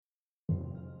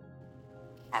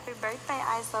Happy birthday,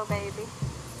 ISO baby.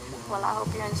 Well, I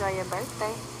hope you enjoy your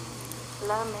birthday.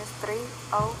 Love, Miss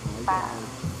 305.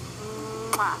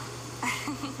 Mwah.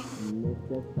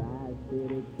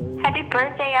 Happy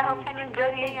birthday, I hope you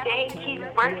enjoy your day.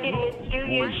 Keep working and do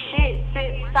your shit.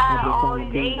 Sit inside all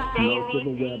day,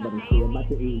 daily. But I'm still about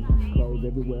to eat. Clothes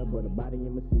everywhere, but a body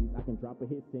in my sheets. I can drop a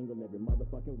hit single every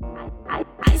motherfucking week.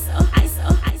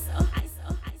 ISO.